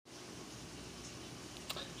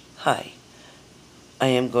Hi, I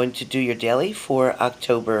am going to do your daily for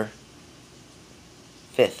October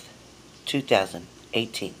 5th,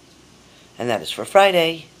 2018. And that is for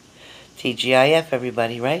Friday. TGIF,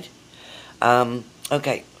 everybody, right?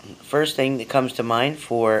 Okay, first thing that comes to mind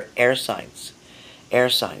for air signs.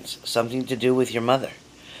 Air signs, something to do with your mother.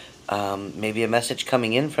 Maybe a message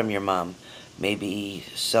coming in from your mom. Maybe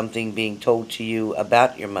something being told to you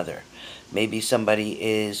about your mother. Maybe somebody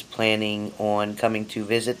is planning on coming to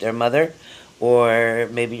visit their mother, or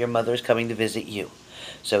maybe your mother is coming to visit you.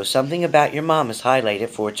 So something about your mom is highlighted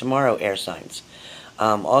for tomorrow, air signs.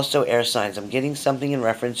 Also, air signs, I'm getting something in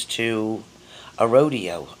reference to a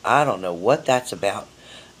rodeo. I don't know what that's about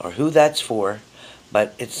or who that's for,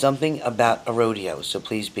 but it's something about a rodeo, so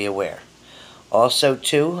please be aware. Also,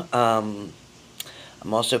 too, I'm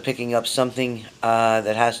also picking up something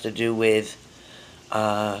that has to do with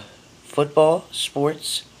football,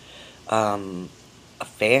 sports, a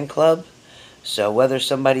fan club. So whether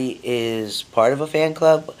somebody is part of a fan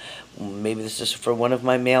club, maybe this is for one of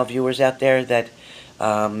my male viewers out there, that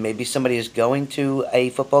maybe somebody is going to a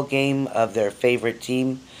football game of their favorite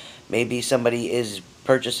team. Maybe somebody is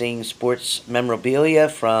purchasing sports memorabilia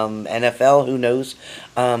from NFL, who knows.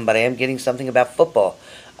 But I am getting something about football.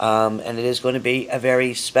 And it is going to be a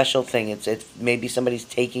very special thing. It's maybe somebody's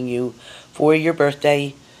taking you for your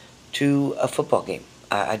birthday to a football game.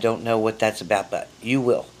 I don't know what that's about, but you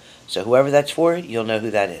will. So whoever that's for, you'll know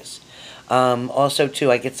who that is. Also, too,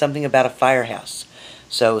 I get something about a firehouse.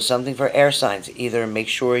 So something for air signs. Either make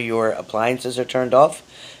sure your appliances are turned off.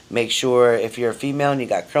 Make sure if you're a female and you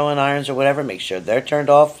got curling irons or whatever, make sure they're turned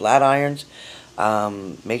off, flat irons.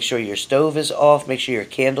 Make sure your stove is off. Make sure your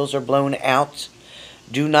candles are blown out.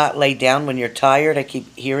 Do not lay down when you're tired. I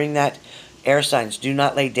keep hearing that. Air signs, do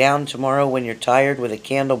not lay down tomorrow when you're tired with a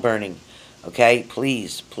candle burning. Okay?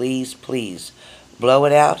 Please, please, please. Blow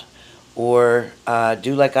it out. Or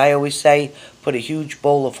do like I always say, put a huge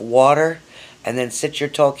bowl of water and then sit your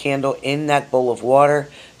tall candle in that bowl of water.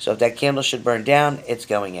 So if that candle should burn down, it's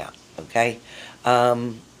going out. Okay?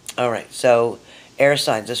 Alright, so air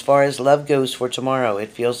signs. As far as love goes for tomorrow, it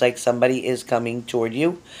feels like somebody is coming toward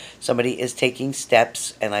you. Somebody is taking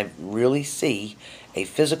steps, and I really see a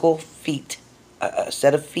physical feet, a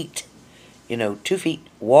set of feet, 2 feet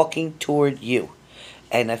walking toward you.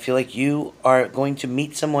 And I feel like you are going to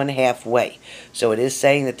meet someone halfway. So it is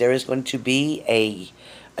saying that there is going to be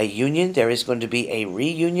a union, there is going to be a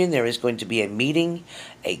reunion, there is going to be a meeting,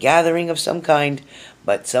 a gathering of some kind,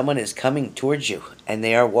 but someone is coming towards you, and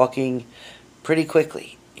they are walking pretty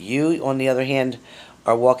quickly. You, on the other hand,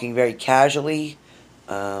 are walking very casually,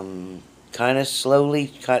 kind of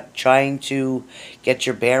slowly, trying to get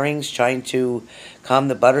your bearings, trying to calm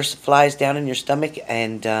the butterflies down in your stomach,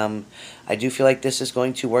 and I do feel like this is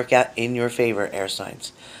going to work out in your favor, air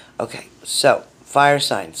signs. Okay, so fire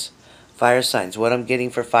signs. Fire signs. What I'm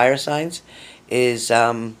getting for fire signs is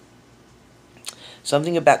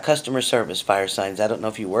something about customer service, fire signs. I don't know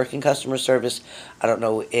if you work in customer service. I don't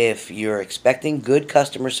know if you're expecting good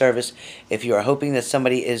customer service. If you are hoping that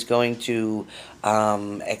somebody is going to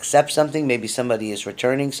accept something. Maybe somebody is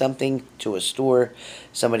returning something to a store.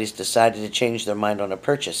 Somebody's decided to change their mind on a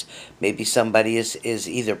purchase. Maybe somebody is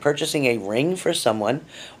either purchasing a ring for someone,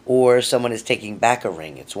 or someone is taking back a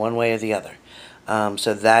ring. It's one way or the other.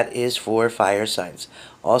 So that is for fire signs.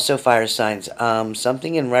 Also fire signs,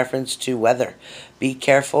 something in reference to weather. Be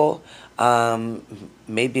careful.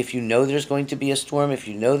 Maybe if you know there's going to be a storm, if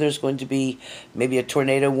you know there's going to be maybe a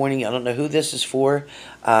tornado warning, I don't know who this is for,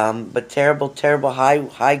 but terrible, terrible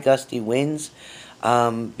high gusty winds.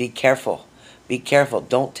 Be careful. Be careful.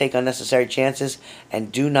 Don't take unnecessary chances,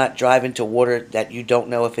 and do not drive into water that you don't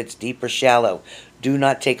know if it's deep or shallow. Do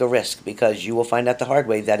not take a risk, because you will find out the hard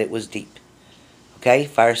way that it was deep. Okay,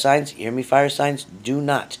 fire signs, hear me, fire signs, do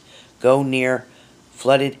not go near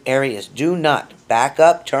flooded areas. Do not back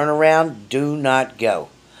up, turn around, do not go.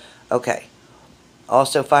 Okay,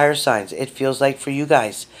 also fire signs, it feels like for you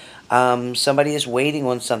guys, somebody is waiting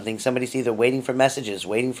on something. Somebody's either waiting for messages,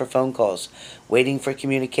 waiting for phone calls, waiting for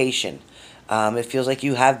communication. It feels like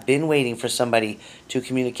you have been waiting for somebody to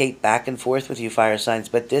communicate back and forth with you, fire signs,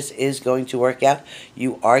 but this is going to work out.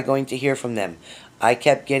 You are going to hear from them. I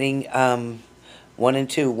kept getting 1 and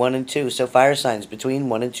 2, 1 and 2. So fire signs, between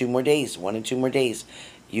 1 and 2 more days, 1 and 2 more days,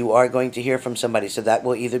 you are going to hear from somebody. So that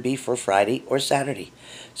will either be for Friday or Saturday.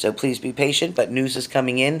 So please be patient, but news is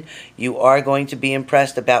coming in. You are going to be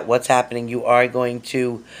impressed about what's happening. You are going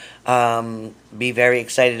to be very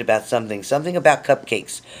excited about something. Something about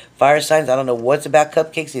cupcakes. Fire signs, I don't know what's about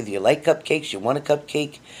cupcakes. Either you like cupcakes, you want a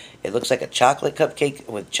cupcake. It looks like a chocolate cupcake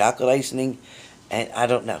with chocolate icing. And I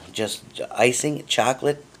don't know, just icing,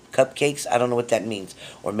 chocolate. cupcakes. I don't know what that means.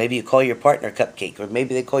 Or maybe you call your partner Cupcake. Or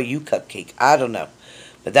maybe they call you Cupcake. I don't know.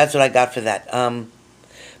 But that's what I got for that.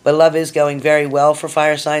 But love is going very well for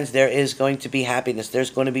fire signs. There is going to be happiness. There's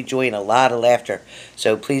going to be joy and a lot of laughter.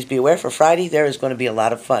 So please be aware for Friday, there is going to be a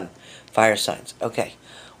lot of fun. Fire signs. Okay.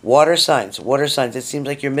 Water signs. Water signs. It seems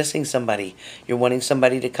like you're missing somebody. You're wanting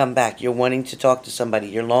somebody to come back. You're wanting to talk to somebody.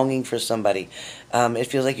 You're longing for somebody. It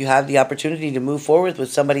feels like you have the opportunity to move forward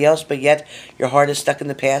with somebody else, but yet your heart is stuck in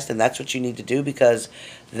the past, and that's what you need to do, because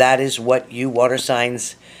that is what you water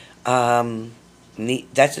signs need.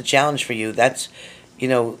 That's a challenge for you. That's, you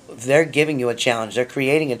know, they're giving you a challenge. They're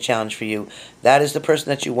creating a challenge for you. That is the person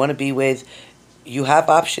that you want to be with. You have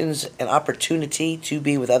options and opportunity to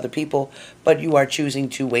be with other people, but you are choosing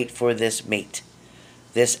to wait for this mate,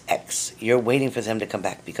 this ex. You're waiting for them to come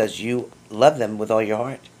back because you love them with all your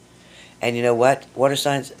heart. And you know what? Water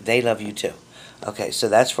signs, they love you too. Okay, so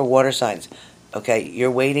that's for water signs. Okay, you're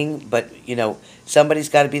waiting, but, you know, somebody's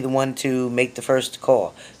got to be the one to make the first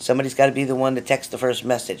call. Somebody's got to be the one to text the first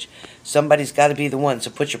message. Somebody's got to be the one. So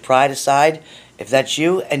put your pride aside, if that's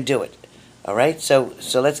you, and do it. All right? So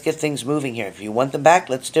let's get things moving here. If you want them back,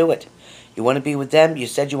 let's do it. You want to be with them? You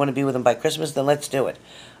said you want to be with them by Christmas? Then let's do it.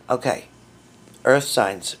 Okay. Earth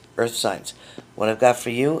signs. Earth signs. What I've got for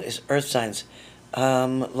you is earth signs.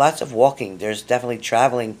 Lots of walking. There's definitely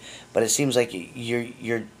traveling, but it seems like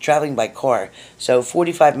you're traveling by car. So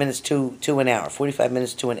 45 minutes to an hour. 45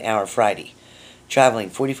 minutes to an hour Friday. Traveling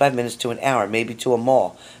 45 minutes to an hour, maybe to a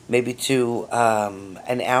mall, maybe to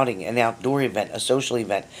an outing, an outdoor event, a social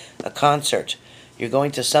event, a concert. You're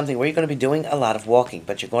going to something where you're going to be doing a lot of walking,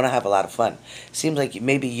 but you're going to have a lot of fun. Seems like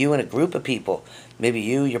maybe you and a group of people, maybe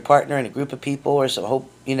you, your partner, and a group of people, or some whole,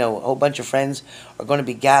 you know, a whole bunch of friends are going to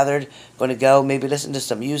be gathered, going to go, maybe listen to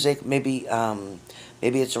some music, maybe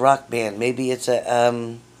it's a rock band, maybe it's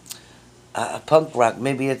a punk rock,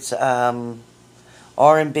 maybe it's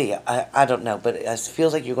R&B. I don't know, but it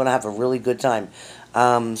feels like you're going to have a really good time.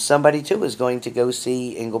 Somebody, too, is going to go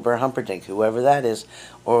see Engelbert Humperdinck, whoever that is,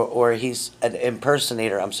 or he's an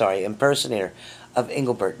impersonator of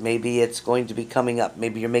Engelbert. Maybe it's going to be coming up.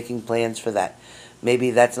 Maybe you're making plans for that.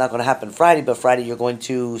 Maybe that's not going to happen Friday, but Friday you're going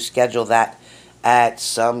to schedule that at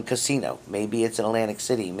some casino. Maybe it's in Atlantic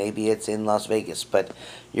City. Maybe it's in Las Vegas. But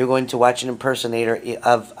you're going to watch an impersonator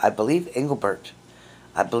of, I believe, Engelbert.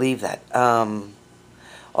 I believe that.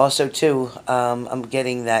 Also, too, I'm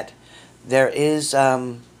getting that there is,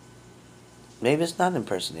 maybe it's not an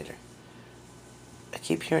impersonator. I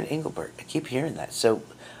keep hearing Engelbert. I keep hearing that. So,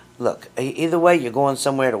 look, either way, you're going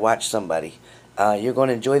somewhere to watch somebody. You're going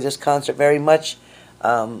to enjoy this concert very much.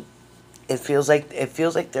 It feels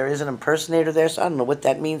like there is an impersonator there, so I don't know what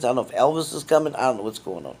that means. I don't know if Elvis is coming. I don't know what's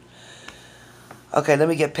going on. Okay, let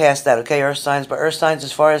me get past that. Okay, earth signs. But earth signs,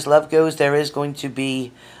 as far as love goes, there is going to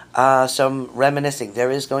be some reminiscing.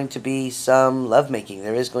 There is going to be some lovemaking.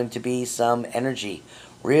 There is going to be some energy.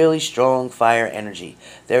 Really strong fire energy.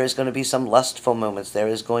 There is going to be some lustful moments. There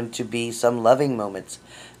is going to be some loving moments.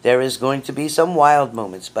 There is going to be some wild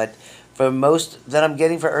moments. But for most that I'm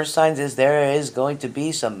getting for earth signs is there is going to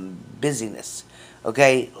be some busyness.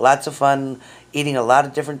 Okay, lots of fun, eating a lot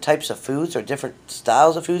of different types of foods or different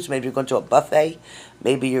styles of foods. Maybe you're going to a buffet.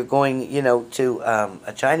 Maybe you're going, you know, to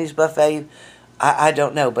a Chinese buffet. I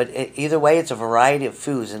don't know, but either way, it's a variety of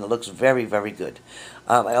foods, and it looks very, very good.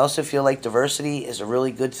 I also feel like diversity is a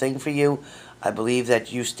really good thing for you. I believe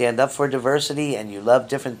that you stand up for diversity, and you love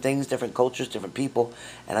different things, different cultures, different people,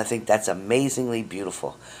 and I think that's amazingly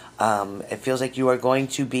beautiful. It feels like you are going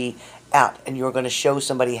to be out, and you're going to show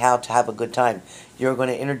somebody how to have a good time. You're going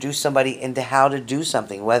to introduce somebody into how to do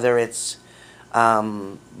something, whether it's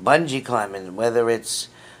bungee climbing, whether it's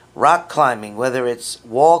rock climbing, whether it's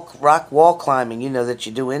rock wall climbing, you know, that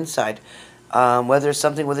you do inside, whether it's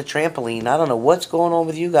something with a trampoline. I don't know what's going on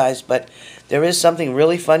with you guys, but there is something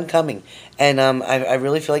really fun coming, and I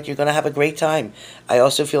really feel like you're going to have a great time. I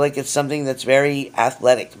also feel like it's something that's very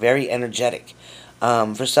athletic, very energetic.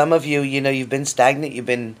 For some of you, you know, you've been stagnant, you've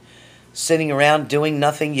been sitting around doing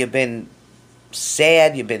nothing, you've been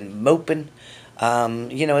sad, you've been moping.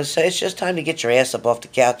 You know, it's just time to get your ass up off the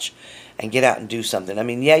couch and get out and do something. I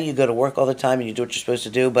mean, yeah, you go to work all the time and you do what you're supposed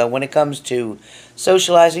to do, but when it comes to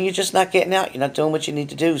socializing, you're just not getting out. You're not doing what you need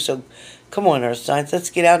to do. So come on, earth signs,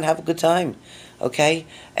 let's get out and have a good time, okay?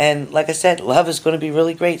 And like I said, love is going to be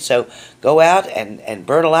really great. So go out and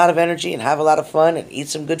burn a lot of energy and have a lot of fun and eat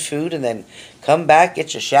some good food, and then come back,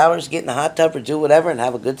 get your showers, get in the hot tub or do whatever and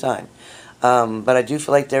have a good time. But I do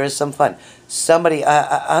feel like there is some fun. Somebody,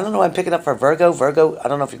 I don't know, I'm picking up for Virgo. Virgo, I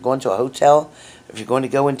don't know if you're going to a hotel, if you're going to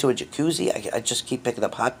go into a jacuzzi. I just keep picking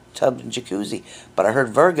up hot tub and jacuzzi. But I heard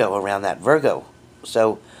Virgo around that. Virgo.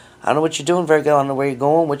 So I don't know what you're doing, Virgo. I don't know where you're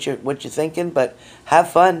going, what you're thinking, but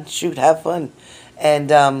have fun. Shoot, have fun.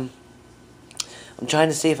 And I'm trying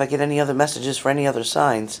to see if I get any other messages for any other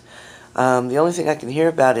signs. The only thing I can hear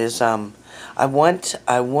about is I want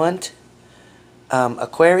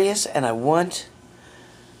Aquarius, and I want,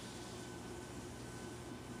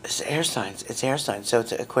 it's air signs. It's air signs. So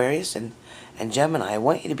it's Aquarius and Gemini. I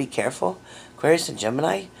want you to be careful, Aquarius and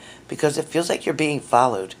Gemini, because it feels like you're being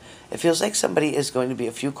followed. It feels like somebody is going to be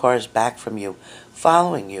a few cars back from you,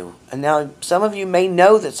 following you. And now some of you may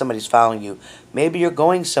know that somebody's following you. Maybe you're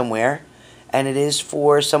going somewhere, and it is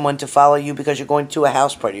for someone to follow you because you're going to a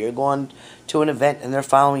house party. You're going to an event, and they're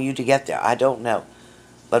following you to get there. I don't know.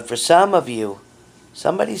 But for some of you,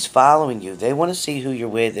 somebody's following you. They want to see who you're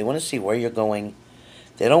with. They want to see where you're going.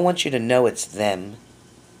 They don't want you to know it's them.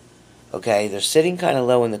 Okay? They're sitting kind of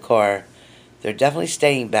low in the car. They're definitely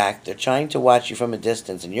staying back. They're trying to watch you from a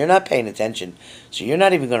distance, and you're not paying attention. So you're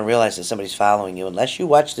not even going to realize that somebody's following you unless you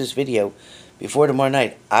watch this video before tomorrow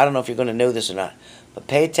night. I don't know if you're going to know this or not. But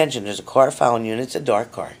pay attention. There's a car following you, and it's a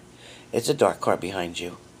dark car. It's a dark car behind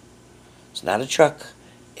you. It's not a truck.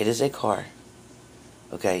 It is a car.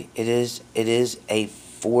 Okay? It is a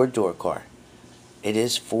 4-door car. It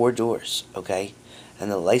is 4 doors. Okay?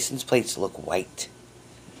 And the license plates look white.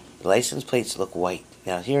 The license plates look white.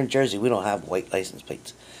 Now, here in Jersey, we don't have white license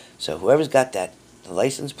plates. So whoever's got that, the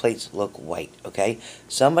license plates look white, okay?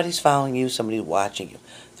 Somebody's following you. Somebody's watching you.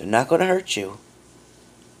 They're not going to hurt you.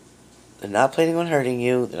 They're not planning on hurting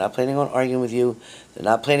you. They're not planning on arguing with you. They're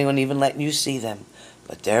not planning on even letting you see them.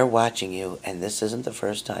 But they're watching you, and this isn't the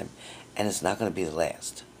first time, and it's not going to be the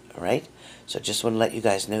last, all right? So just want to let you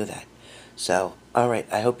guys know that. So, all right,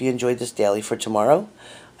 I hope you enjoyed this daily for tomorrow.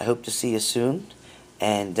 I hope to see you soon.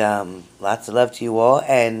 And lots of love to you all.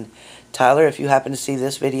 And Tyler, if you happen to see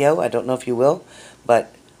this video, I don't know if you will,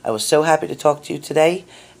 but I was so happy to talk to you today.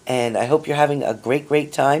 And I hope you're having a great,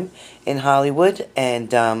 great time in Hollywood.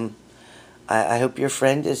 And I hope your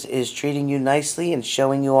friend is treating you nicely and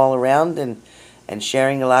showing you all around and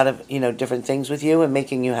sharing a lot of, different things with you and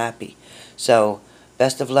making you happy. So,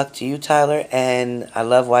 best of luck to you, Tyler. And I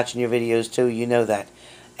love watching your videos, too. You know that.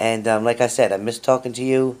 And like I said, I miss talking to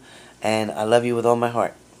you. And I love you with all my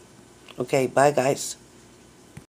heart. Okay, bye, guys.